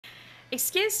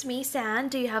Excuse me, San,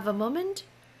 do you have a moment?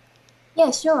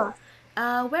 Yeah, sure.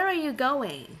 Where are you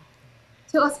going?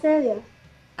 To Australia.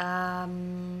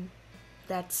 Um,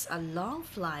 that's a long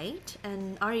flight,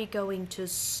 and are you going to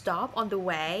stop on the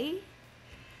way?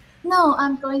 No,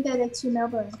 I'm going direct to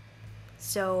Melbourne.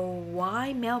 So,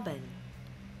 why Melbourne?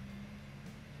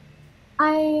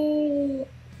 I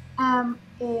am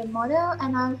a model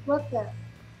and I work there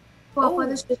for a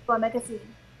photo Oh, shoot for a magazine.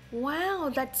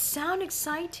 wow, that sounds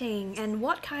exciting. And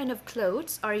what kind of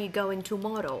clothes are you going to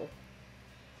model?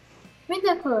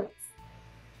 Winter clothes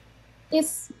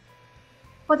is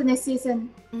for the next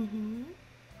season. Mm-hmm.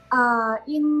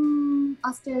 In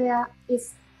Australia,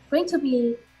 it's going to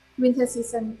be winter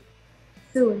season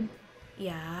soon.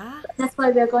 Yeah, That's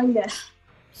why we're going there.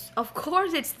 of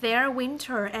course it's their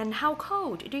winter. And how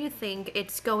cold do you think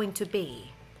it's going to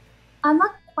be? I'm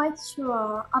not quite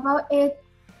sure about it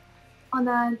on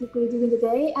a degree during the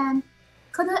day and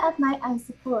colder at night, I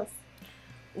suppose.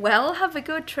 Well, have a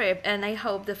good trip, and I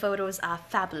hope the photos are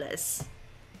fabulous.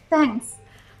 Thanks.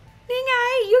 นี่ไง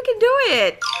you can do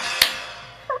it.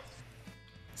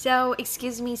 So,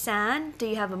 excuse me, San, do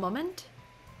you have a moment?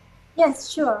 Yes,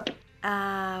 sure.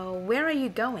 Where are you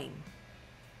going?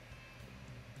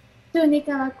 To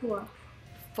Nicaragua.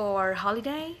 For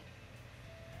holiday?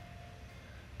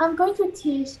 I'm going to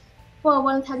teach for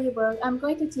voluntary work. I'm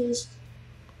going to teach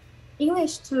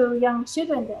English to young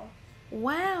children there.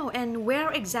 Wow, and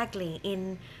where exactly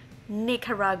in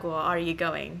Nicaragua are you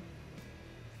going?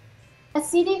 A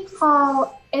city called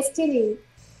Esteli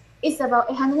is about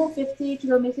 150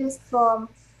 kilometers from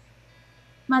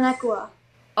Managua.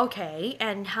 Okay,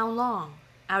 and how long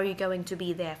are you going to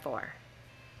be there for?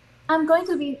 I'm going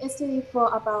to be in Esteli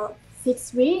for about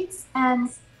 6 weeks and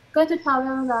going to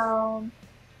travel around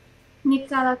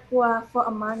Nicaragua for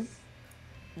a month.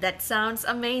 That sounds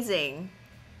amazing.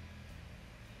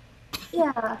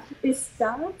 Yeah, it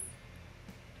does.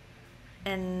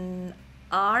 And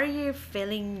are you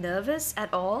feeling nervous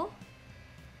at all?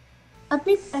 A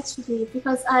bit actually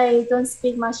because I don't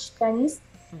speak much Spanish,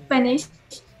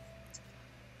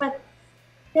 but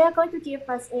they are going to give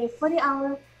us a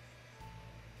 40-hour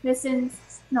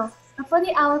lessons, no, a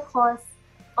 40-hour course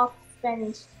of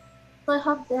Spanish. So I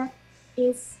hope that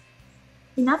is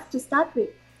enough to start with.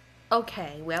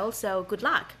 Okay, well, so good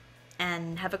luck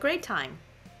and have a great time.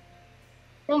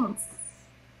 Thanks.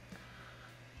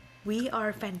 We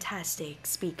are fantastic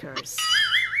speakers.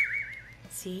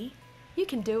 See? You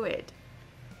can do it.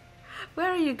 Where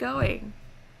are you going?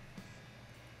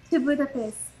 To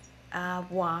Budapest.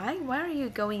 Why? Why are you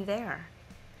going there?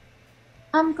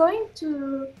 I'm going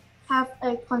to have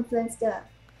a conference there.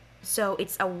 So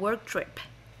it's a work trip.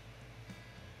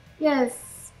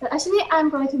 Yes, but actually I'm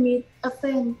going to meet a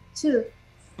friend too.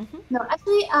 Mhm. No,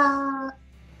 actually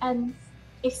an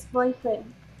ex-boyfriend.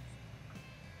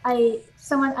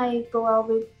 Someone I go out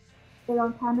with a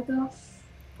long time ago.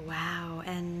 Wow,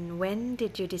 and when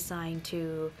did you decide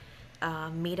to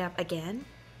meet up again?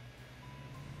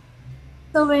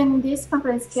 So when this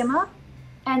conference came up,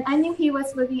 and I knew he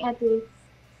was working at the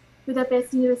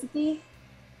Budapest University,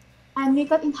 and we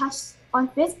got in touch on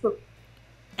Facebook.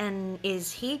 And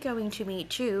is he going to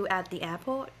meet you at the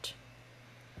airport?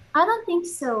 I don't think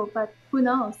so, but who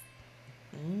knows?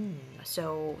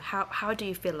 So how do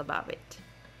you feel about it?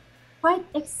 Quite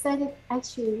excited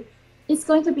actually. It's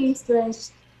going to be strange.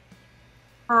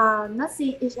 Not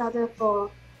seeing each other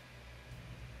for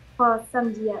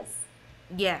some years.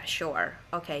 Yeah, sure.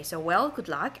 Okay, so well, good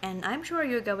luck, and I'm sure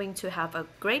you're going to have a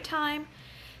great time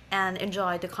and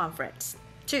enjoy the conference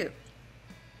too.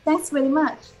 Thanks very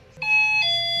much.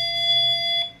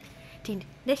 ที่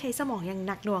ได้ใช้สมองอย่าง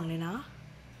หนักหน่วงเลยเนาะ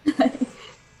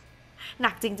ห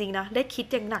นักจริงๆนะได้คิด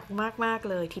อย่างหนักมากๆ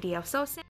เลยทีเดียว so